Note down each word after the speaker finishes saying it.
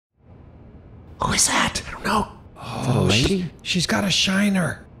Who is that? I don't know. Is that a lady? She's got a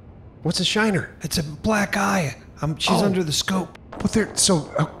shiner. What's a shiner? It's a black eye. She's under the scope.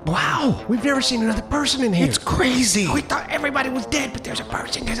 But wow, we've never seen another person in here. It's crazy. We thought everybody was dead, but there's a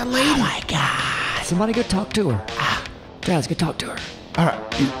person. There's a lady. Oh my God. Somebody go talk to her. Guys, go talk to her. All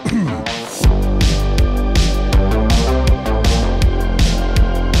right.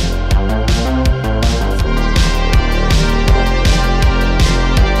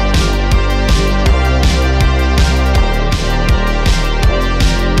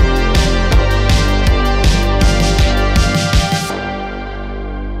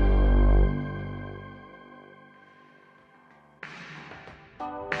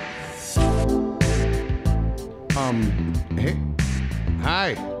 Hey.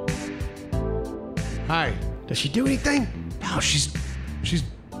 Hi. Hi. Does she do anything? No, she's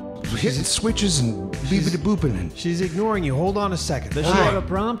hitting switches and beepity-booping and... She's ignoring you. Hold on a second. Does she have a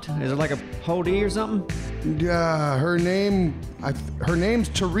prompt? Is it like a hold E or something? her name's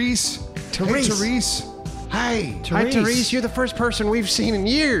Therese. Therese. Hey, Therese. Hi. Hi, Therese. You're the first person we've seen in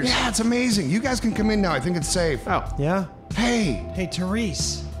years. Yeah, it's amazing. You guys can come in now. I think it's safe. Oh. Yeah? Hey. Hey,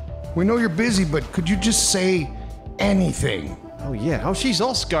 Therese. We know you're busy, but could you just say anything? Oh, yeah. Oh, she's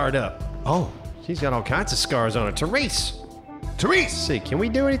all scarred up. Oh. She's got all kinds of scars on her. Therese! Therese! See, can we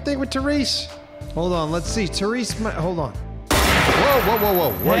do anything with Therese? Hold on. Let's see. Therese, hold on.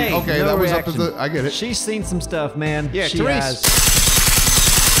 Whoa. What? Hey, okay, no that was reaction. up to the... I get it. She's seen some stuff, man. Yeah, she Therese. has.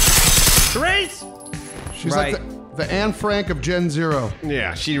 Therese! She's Right. like the Anne Frank of Gen Zero.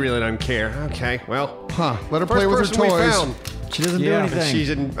 Yeah, she really doesn't care. Okay, well. Huh. Let her First play with her person we toys. found. She doesn't do Yeah, anything. she's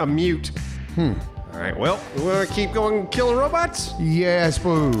a mute. All right, well, we want to keep going killing robots? Yeah, I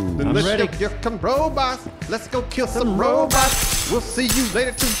suppose. Then let's ready. Go, come robots. Let's go kill some robots. We'll see you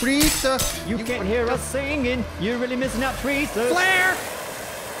later, Teresa. You can't hear us singing. You're really missing out, Teresa. Flare!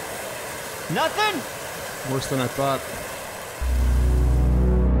 Nothing? Worse than I thought.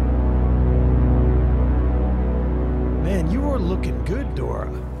 Man, you are looking good,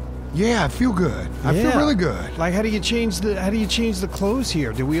 Dora. Yeah, I feel good. I feel really good. Like, how do you change the clothes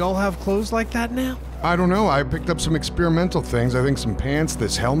here? Do we all have clothes like that now? I don't know. I picked up some experimental things. I think some pants,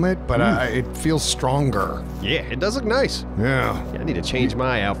 this helmet, but it feels stronger. Yeah, it does look nice. Yeah. I need to change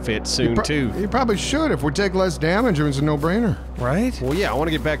my outfit soon, too. You probably should. If we take less damage, it's a no-brainer. Right? Well, yeah, I want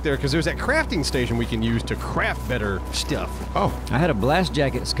to get back there because there's that crafting station we can use to craft better stuff. Oh, I had a blast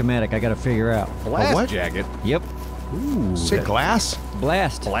jacket schematic I gotta figure out. Blast what? jacket. Yep. Ooh. say glass?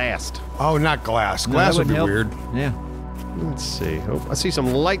 Blast. Blast. Oh, not glass. No, Glass that would be wouldn't weird. Yeah. Let's see. Oh, I see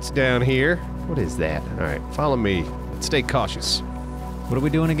some lights down here. What is that? All right, follow me. Stay cautious. What are we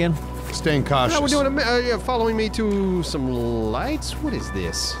doing again? Staying cautious. No, we're doing following me to some lights. What is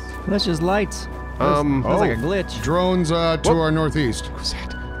this? That's just lights. Oh. That's like a glitch. Drones to our northeast. What's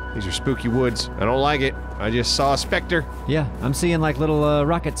that? These are spooky woods. I don't like it. I just saw a specter. Yeah, I'm seeing like little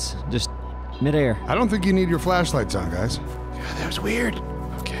rockets just midair. I don't think you need your flashlights on, guys. God, that was weird.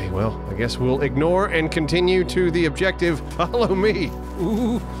 Okay, well, I guess we'll ignore and continue to the objective. Follow me.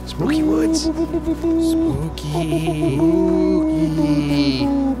 Ooh, spooky woods. Spooky.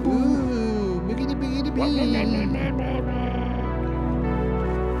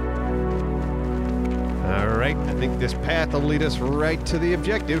 All right, I think this path will lead us right to the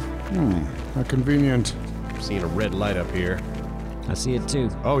objective. How convenient. I'm seeing a red light up here. I see it too.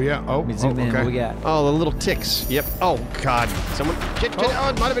 Oh, yeah. Oh, Let me zoom in. okay. What we got? Oh, the little ticks. Yep. Oh, God. Someone. Shit. Oh,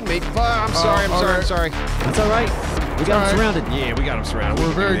 it might have been me. I'm sorry. I'm all sorry. right. I'm sorry. That's all right. We got them surrounded. Yeah, we got them surrounded. We're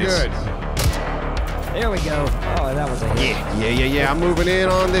We can do very this. good. There we go. Oh, that was a hit. Yeah. I'm moving in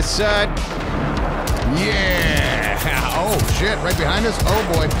on this side. Yeah. Oh, shit. Right behind us. Oh,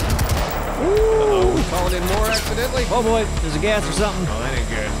 boy. Uh-oh, we calling in more accidentally. Oh boy, there's a gas or something. Oh, that ain't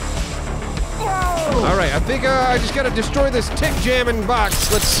good. All right, I think I just got to destroy this tick jamming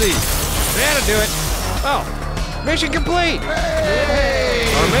box. Let's see. That'll do it. Oh, mission complete. Hey!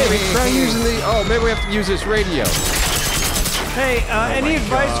 Or maybe try using the. Oh, maybe we have to use this radio. Hey, any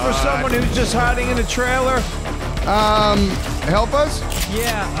advice for someone who's just hiding in a trailer? Help us?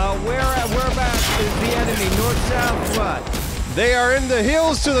 Yeah, whereabouts is the enemy? North, south, what? They are in the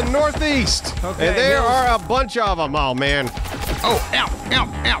hills to the northeast. Okay, and there hills. are a bunch of them. Oh, man. Oh, ow.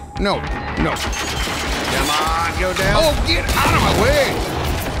 No. Come on, go down. Oh, get out of my way.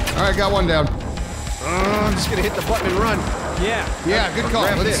 All right, got one down. I'm just going to hit the button and run. Yeah. Yeah, good call.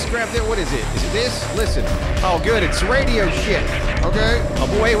 Grab this. Grab this. What is it? Is it this? Listen. Oh, good. It's radio shit. Okay. Oh,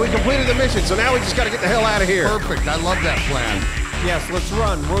 boy, we completed the mission, so now we just got to get the hell out of here. Perfect. I love that plan. Yes, let's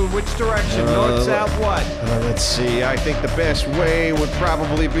run. Which direction? North, south, what? Let's see. I think the best way would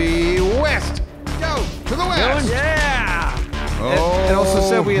probably be west. Go. To the west. Yeah! It also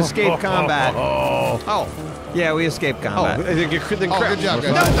said we escaped combat. Oh. Yeah, we escaped combat. Then good job,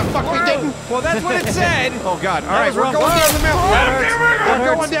 no, guys. the fuck we didn't. Well, that's what it said. Oh God! All right, was we're wrong. going down the mountain. That We're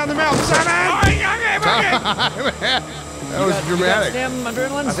hurts. going down the mountain. That was dramatic. Damn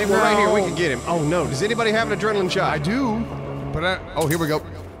adrenaline. I think we're right here. We can get him. Oh no! Does anybody have an adrenaline shot? I do, but oh, here we go.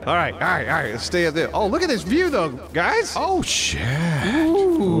 All right. Let's stay up there. Oh, look at this view, though, guys. Oh shit!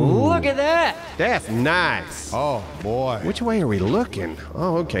 Look at that. That's nice. Oh boy! Which way are we looking?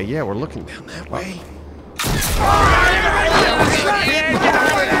 Oh, okay. Yeah, we're looking down that way.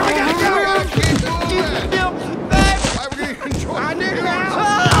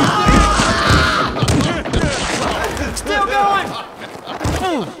 Still going.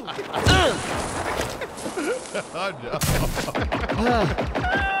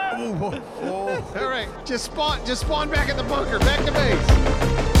 All right, just spawn back at the bunker, back to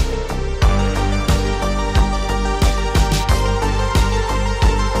base.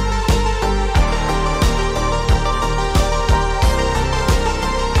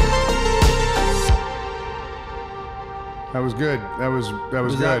 That was good. That was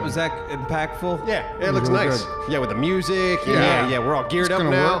good. Was that impactful? Yeah, it looks really nice. good. Yeah, with the music. Yeah. Yeah, we're all geared It's up gonna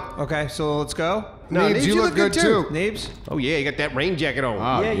now. work. Okay, so let's go. No, Neebs, you look good too. Neebs? Oh yeah, you got that rain jacket on.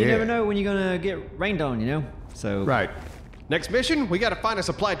 Oh, Yeah, you never know when you're gonna get rained on, you know. So Right. Next mission, we got to find a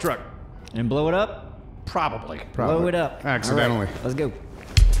supply truck. and blow it up. Probably. Probably. Blow it up. Accidentally. All right, let's go.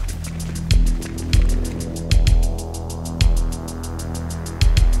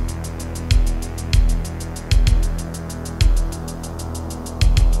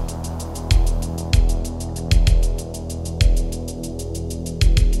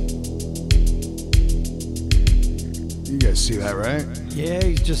 You guys see that, right? Yeah,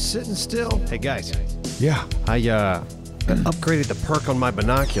 he's just sitting still. Hey guys, Yeah. I upgraded the perk on my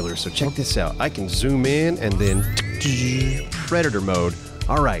binoculars, so check this out. I can zoom in and then predator mode.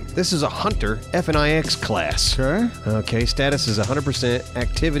 All right, this is a hunter F&IX class. Okay. Okay, status is 100%,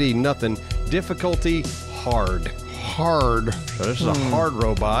 activity nothing, difficulty hard. Hard. So this is a hard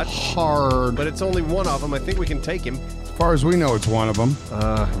robot, Hard. but it's only one of them. I think we can take him. As far as we know, it's one of them.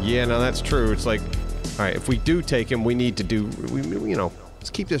 Yeah, no, that's true. It's like, all right, if we do take him, we need to do, let's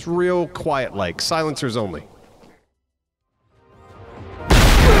keep this real quiet, like silencers only.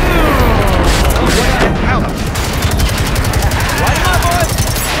 Light him up, boys!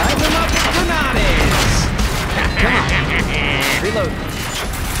 Light him up with bananas! Come on. Reload.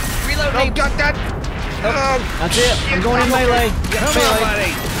 Reload, Oh, got that! That's it. I'm going in melee. Come on,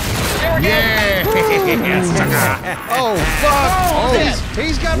 buddy. Yeah. Oh, fuck! Oh.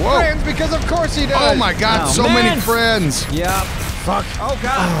 He's got Whoa. friends because of course he does! Oh my God! Oh, so man. many friends. Yep. Fuck. Oh,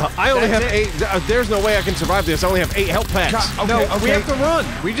 God. I only have That's 8. There's no way I can survive this. I only have 8 health packs. No, we have to run.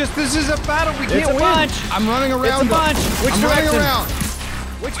 This is a battle. We It's can't a win. bunch. I'm running around. It's a bunch. Which I'm running direction? around.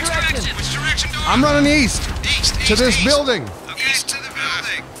 Which direction? Which direction, Dora? I'm running east. East, To this east. building. East to the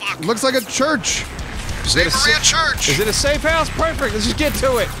building. Fuck. Looks like a church. Save Maria Church. Is it a safe house? Perfect. Let's just get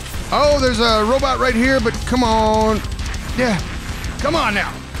to it. Oh, there's a robot right here, but come on. Yeah. Come on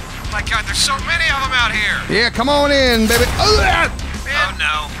now. Oh my God, there's so many of them out here. Yeah, come on in, baby. Oh, Oh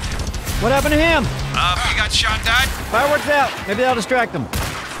no. What happened to him? He got shot, died. Fireworks out. Maybe that'll distract him.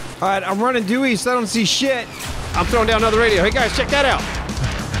 All right, I'm running due east. I don't see shit. I'm throwing down another radio. Hey guys, check that out.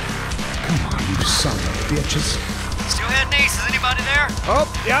 you son of bitches. Still heading east. Is anybody there? Oh,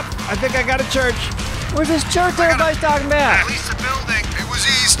 yep. I think I got a church. Where's this church everybody's talking about? At least the building. It was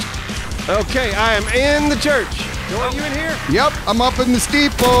east. Okay, I am in the church. Are you in here? Yep, I'm up in the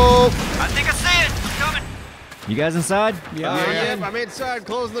steeple. I think I see it. I'm coming. You guys inside? Yep, I'm inside.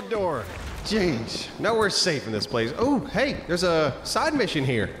 Closing the door. Jeez, nowhere's safe in this place. Oh, hey, there's a side mission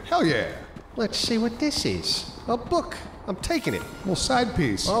here. Hell yeah. Let's see what this is. A book. I'm taking it. Little side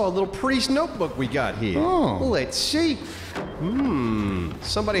piece. Oh, a little priest notebook we got here. Oh. Let's see.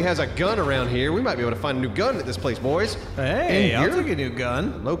 Somebody has a gun around here. We might be able to find a new gun at this place, boys. Hey, In I'll here? take a new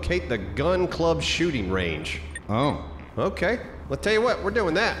gun. Locate the gun club shooting range. Oh, Okay, let's tell you what, we're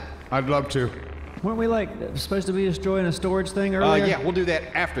doing that. I'd love to. Weren't we like supposed to be destroying a storage thing earlier? Yeah, we'll do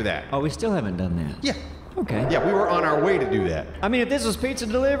that after that. Oh, we still haven't done that. Yeah. Okay. Yeah, we were on our way to do that. I mean, if this was pizza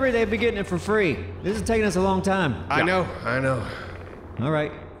delivery, they'd be getting it for free. This is taking us a long time. I know. All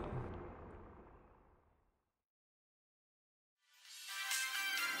right.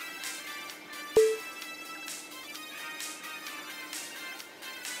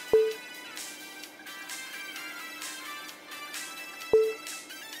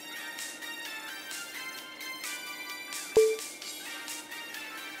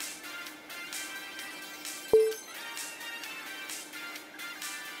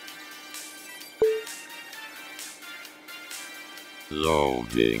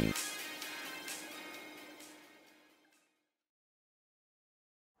 Loading.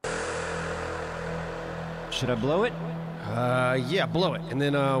 Should I blow it? Yeah, blow it, and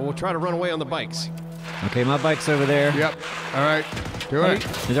then we'll try to run away on the bikes. Okay, my bike's over there. Yep. All right. Do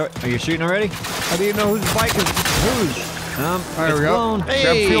it. Are you shooting already? How do you know whose bike is whose? There It's we go. blown.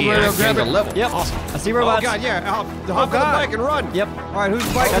 Grab field radio, grab it. Level. Yep. Awesome. I see robots. Oh, God, yeah. Hop on the God. bike and run. Yep. All right, whose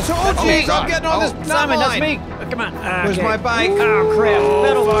bike is That's whose? me. I'm getting on this Simon, that's line. me. Come on. Where's my bike? Oh, crap.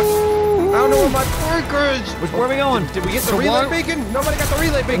 Metal box. I don't know where my bike is. Where are we going? Did we get the So relay what? beacon? Nobody got the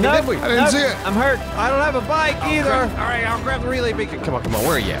relay beacon, Nope. did we? I didn't see it. I'm hurt. I don't have a bike either. All right, I'll grab the relay beacon. Come on,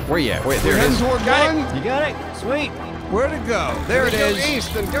 where are you at? Where you at? Wait, there it Heading is. toward Got one. You got it? Sweet. Where to go? There it Go is.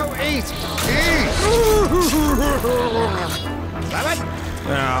 east and go east.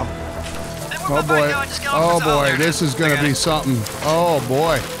 Now, Oh boy. Oh boy. This is gonna be something. Oh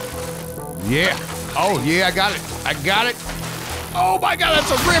boy. Yeah. Oh yeah. I got it. I got it. Oh my God.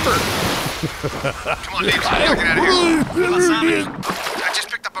 That's a river. Come on, Neebs. Get out of here. Come on, Simon. I just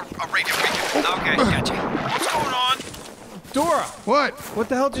picked up a radio beacon. Okay, gotcha. What's going on? Dora, What? what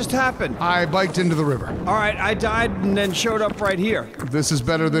the hell just happened? I biked into the river. All right, I died and then showed up right here. This is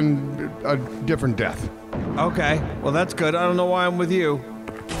better than a different death. Okay, well that's good. I don't know why I'm with you.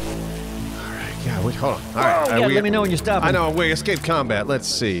 Yeah, wait, hold on. All right. Yeah, let me know when you're stopping. I know, we escaped combat. Let's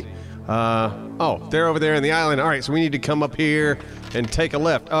see. Oh, they're over there in the island. All right, so we need to come up here and take a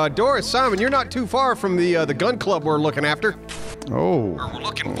left. Doris, Simon, you're not too far from the gun club we're looking after. Oh. We're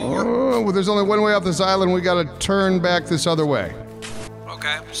looking for. Oh, well, there's only one way off this island. We gotta turn back this other way.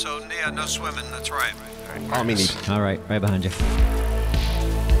 Okay, so yeah, no swimming. That's right. Follow me, All right, right behind you.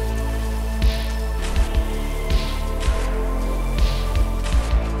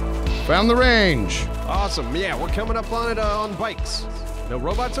 Found the range. Awesome. Yeah, we're coming up on it on bikes. No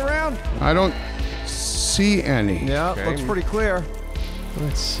robots around? I don't see any. Yeah, Okay. looks pretty clear.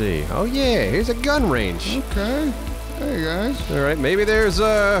 Let's see. Oh, yeah, here's a gun range. Okay. Hey guys. All right, maybe there's, you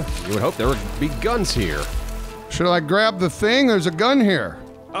would hope there would be guns here. Should I grab the thing? There's a gun here.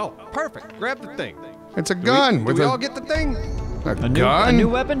 Oh, perfect. Grab the thing. It's a gun Do with we a, all get the thing? a A gun. new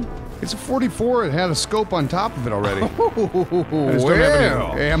weapon? It's a 44. It had a scope on top of it already. I just Well. don't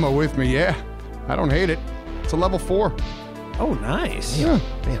have any ammo with me. Yeah, I don't hate it. It's a level 4. Oh, nice. Yeah.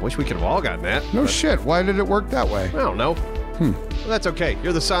 Man, I wish we could have all gotten that. No but shit. Why did it work that way? I don't know. Well, that's okay.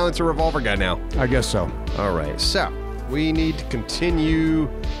 You're the silencer revolver guy now. I guess so. All right, so we need to continue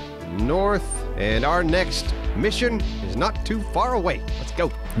north, and our next mission is not too far away. Let's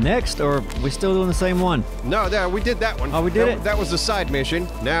go. Next, or are we still doing the same one? No, we did that one. Oh, we did that, it? That was the side mission.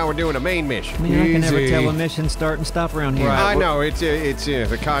 Now we're doing a main mission. Man, I can never Easy. tell a mission start and stop around here. I know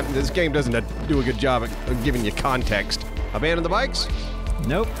this game doesn't do a good job at giving you context. Abandon the bikes.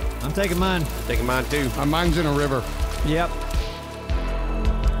 Nope, I'm taking mine. Taking mine too. Mine's in a river. Yep.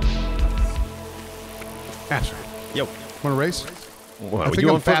 Asher, Yo, want to race? what, you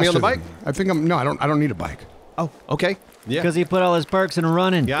want to put me on the bike? I think I'm. No, I don't need a bike. Oh, okay. Yeah. Because he put all his perks in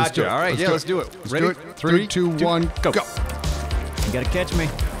running. Gotcha. All right, let's do it. Let's Ready? do it. 3, 2, 1, go. You gotta catch me.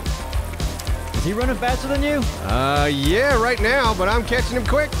 Is he running faster than you? Yeah, right now, but I'm catching him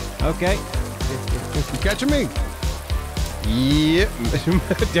quick. Okay. You catching me? Yep.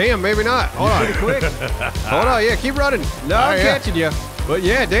 Damn, maybe not. Hold on. Pretty quick. Hold on. Yeah, keep running. No, I'm yeah. catching you. But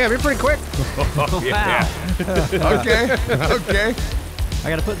yeah, damn, you're pretty quick. Wow. Okay. Okay. I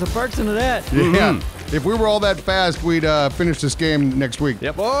gotta put some perks into that. Yeah. If we were all that fast, we'd finish this game next week.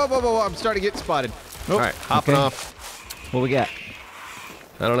 Yep. Whoa. I'm starting to get spotted. All right, hopping okay. off. What we got?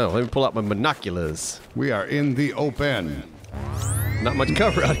 I don't know. Let me pull out my binoculars. We are in the open. Not much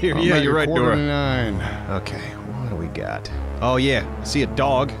cover out here. I'm Yeah, at you're right, quarter to Dora. 9. Okay, what do we got? Oh, yeah. I see a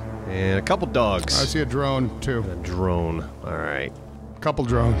dog and a couple dogs. I see a drone too. a drone. All right. Couple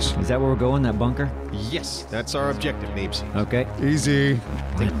drones. Is that where we're going, that bunker? Yes, that's our objective, Neebs. Okay. Easy.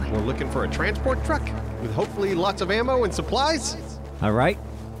 We're looking for a transport truck with hopefully lots of ammo and supplies. All right.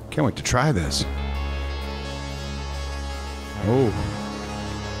 Can't wait to try this. Oh.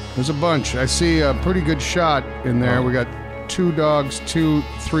 There's a bunch. I see a pretty good shot in there. We got 2 dogs,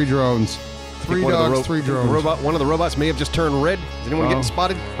 3 drones. 3 dogs, 3 drones. One of the robots may have just turned red. Is anyone getting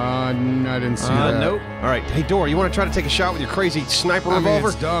spotted? No, I didn't see that. Nope. All right. Hey, Dora, you want to try to take a shot with your crazy sniper I mean, revolver?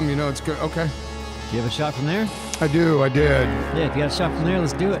 it's dumb. You know, it's good. Okay. Do you have a shot from there? I do. I did. Yeah, if you got a shot from there,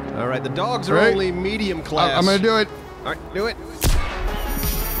 let's do it. All right. The dogs are Right. only medium class. I'm going to do it. All right. Do it.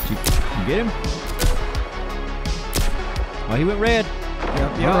 You get him? Oh, he went red.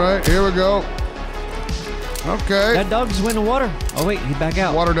 All right. Here we go. Okay. That dog just went in the water. Oh, wait, he back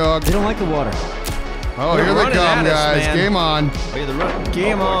out. Water dog. They don't like the water. Oh, They're here they running come, at us, guys. man. Game on. Oh, yeah, they're running.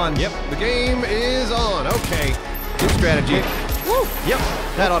 Game boy. on. Yep, the game is on. Okay. Good strategy. Woo. Yep.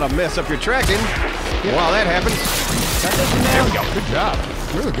 That ought to mess up your tracking. While that happens. There we go. Good job.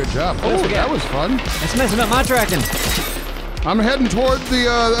 Really good job. Oh, that was fun. It's messing up my tracking. I'm heading toward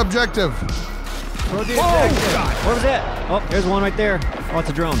the objective. Toward the objective. God. Where was that? Oh, there's one right there. Oh, it's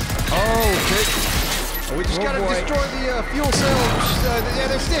a drone. Oh, okay. We just gotta destroy the fuel cells. Yeah,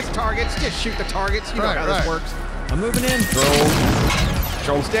 there's 6 targets. Just shoot the targets. You know how this works. I'm moving in.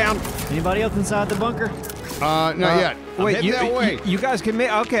 Drone's down. Anybody else inside the bunker? Not yet. Wait, that you guys can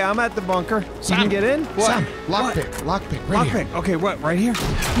make. Okay, I'm at the bunker. You can get in. What? Sam, lockpick. Right here. Lockpick. Okay, what? Right here?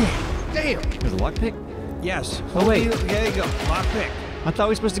 Damn. There's a lockpick? Yes. Oh, wait. There you go. Lockpick. I thought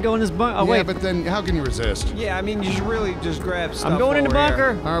we were supposed to go in this bunker. Oh, Yeah, wait. but then how can you resist? Yeah, I mean, you should really just grab stuff. I'm going in the over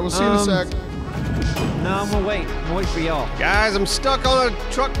bunker. here. All right, we'll see you in a sec. No, I'm gonna wait. I'm gonna wait for y'all. Guys, I'm stuck on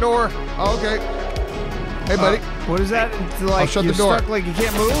a truck door. Oh, okay. Hey, buddy. What is that? It's like I'll shut you're the door. stuck like you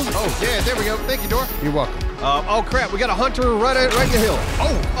can't move? Oh, yeah, there we go. Thank you, Dora. You're welcome. Oh, crap. We got a hunter right in the hill.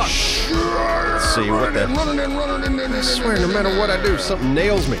 Oh, fuck. Let's see what the... Running in. I swear, no matter what I do, something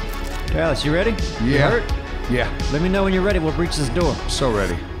nails me. Alice, you ready? You Yeah. hurt? Yeah. Let me know when you're ready. We'll breach this door. So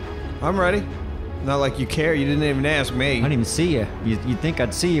ready. I'm ready. Not like you care. You didn't even ask me. I didn't even see you. You'd think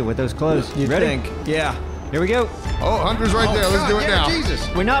I'd see you with those clothes. You ready? think? Yeah. Here we go. Oh, Hunter's right there. Let's do it now. Jesus.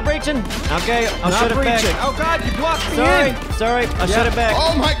 We're not breaching. Okay, I'll Not shut it back. breaching. Oh God, you blocked me Sorry, in. sorry. I'll shut it back.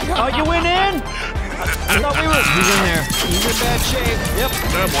 Oh my God. Oh, you went in? I thought we were. He's in there. He's in bad shape. Yep.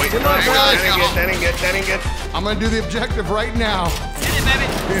 Oh, boy. Good luck, guys. That ain't good. I'm gonna do the objective right now. Hit it, baby.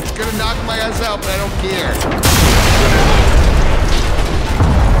 It's gonna knock my ass out, but I don't care.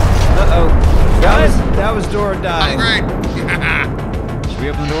 Uh-oh. Guys, That was Dora dying. Great. should we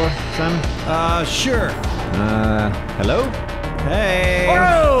open the door, Simon? Sure. Hello? Hey.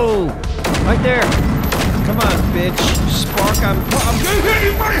 Whoa! Right there. Come on, bitch. Spark, I'm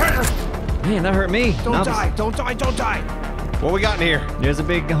Man, that hurt me. Don't die. Don't die. Don't die. What we got in here? There's a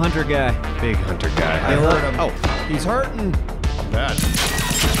big hunter guy. Big hunter guy. I heard him. Oh, He's hurting. bad.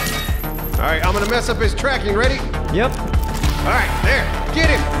 All right, I'm gonna mess up his tracking. Ready? Yep. All right, there. Get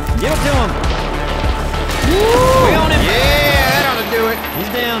him. Give it to him. We on him. Yeah, that ought to do it. He's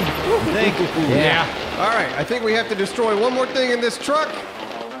down. I think. Yeah. All right, I think we have to destroy one more thing in this truck. Boom!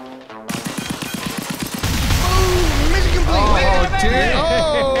 Mission complete. Oh,